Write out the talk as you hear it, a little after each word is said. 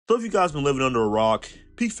So if you guys been living under a rock,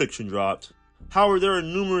 Peak Fiction dropped. However, there are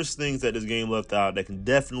numerous things that this game left out that can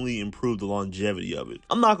definitely improve the longevity of it.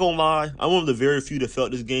 I'm not gonna lie, I'm one of the very few that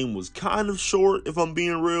felt this game was kind of short, if I'm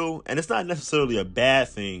being real, and it's not necessarily a bad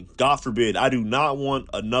thing. God forbid, I do not want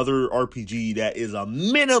another RPG that is a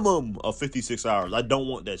minimum of 56 hours. I don't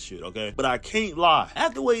want that shit, okay? But I can't lie.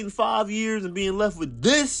 After waiting 5 years and being left with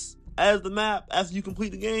this as the map after you complete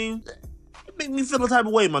the game, it made me feel a type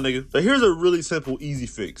of way, my nigga. So here's a really simple, easy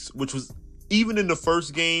fix, which was even in the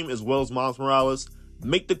first game, as well as Miles Morales,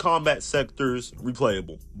 make the combat sectors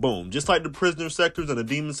replayable. Boom. Just like the prisoner sectors and the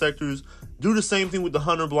demon sectors, do the same thing with the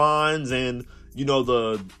hunter blinds and, you know,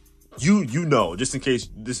 just in case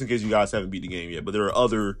you guys haven't beat the game yet, but there are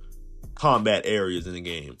other combat areas in the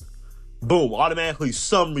game. Boom, automatically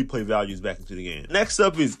some replay values back into the game. Next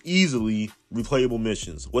up is easily replayable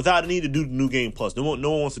missions without the need to do the new game plus. No one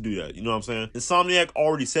wants to do that, you know what I'm saying? Insomniac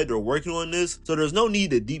already said they're working on this, so there's no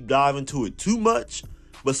need to deep dive into it too much,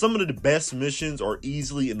 but some of the best missions are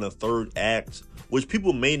easily in the third act, which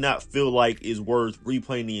people may not feel like is worth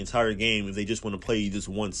replaying the entire game if they just want to play this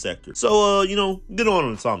one sector. So, you know, good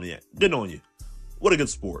on Insomniac. Good on you. What a good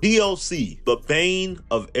sport. DLC, the bane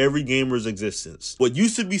of every gamer's existence. What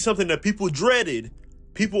used to be something that people dreaded,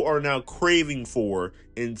 people are now craving for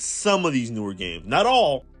in some of these newer games. Not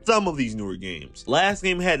all, some of these newer games. Last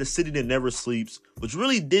game had The City That Never Sleeps, which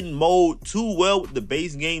really didn't mold too well with the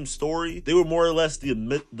base game story. They were more or less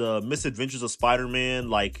the misadventures of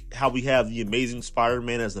Spider-Man, like how we have the Amazing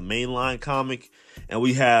Spider-Man as the mainline comic, and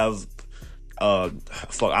we have the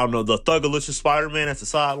Thugalicious Spider-Man as the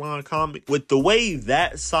sideline comic. With the way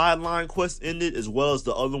that sideline quest ended, as well as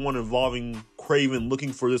the other one involving Kraven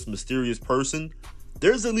looking for this mysterious person,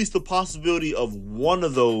 there's at least the possibility of one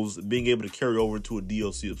of those being able to carry over to a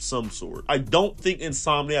DLC of some sort. I don't think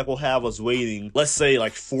Insomniac will have us waiting, let's say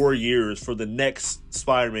like 4 years for the next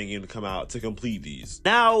Spider-Man game to come out to complete these.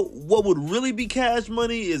 Now, what would really be cash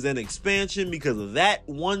money is an expansion, because of that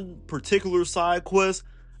one particular side quest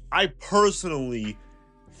I personally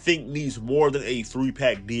think needs more than a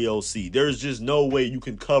 3-pack DLC. There's just no way you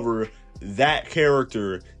can cover that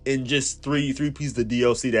character in just three pieces of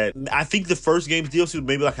DLC. That I think the first game's DLC was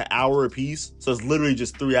maybe like an hour a piece, so it's literally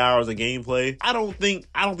just 3 hours of gameplay. I don't think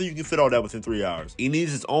you can fit all that within 3 hours. It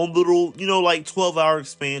needs its own little, you know, like 12-hour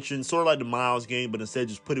expansion, sort of like the Miles game, but instead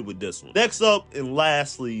just put it with this one. Next up, and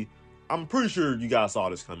lastly, I'm pretty sure you guys saw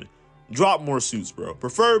this coming. Drop more suits, bro.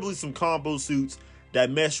 Preferably some combo suits that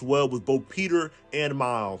mesh well with both Peter and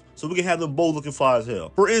Miles, so we can have them both looking fly as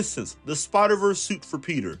hell. For instance, the Spider-Verse suit for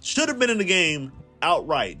Peter should have been in the game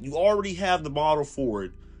outright. You already have the model for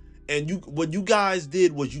it, and what you guys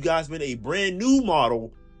did was you guys made a brand new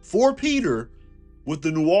model for Peter with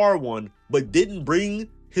the Noir one, but didn't bring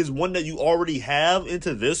his one that you already have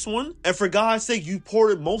into this one. And for God's sake, you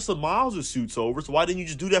ported most of Miles' suits over, so why didn't you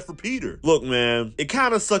just do that for Peter? Look, man, it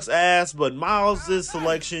kind of sucks ass, but Miles'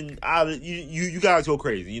 selection, you guys go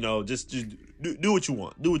crazy, you know, just do what you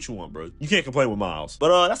want. Do what you want, bro. You can't complain with Miles.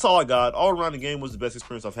 But that's all I got. All around the game was the best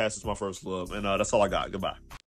experience I've had since my first love, and that's all I got. Goodbye.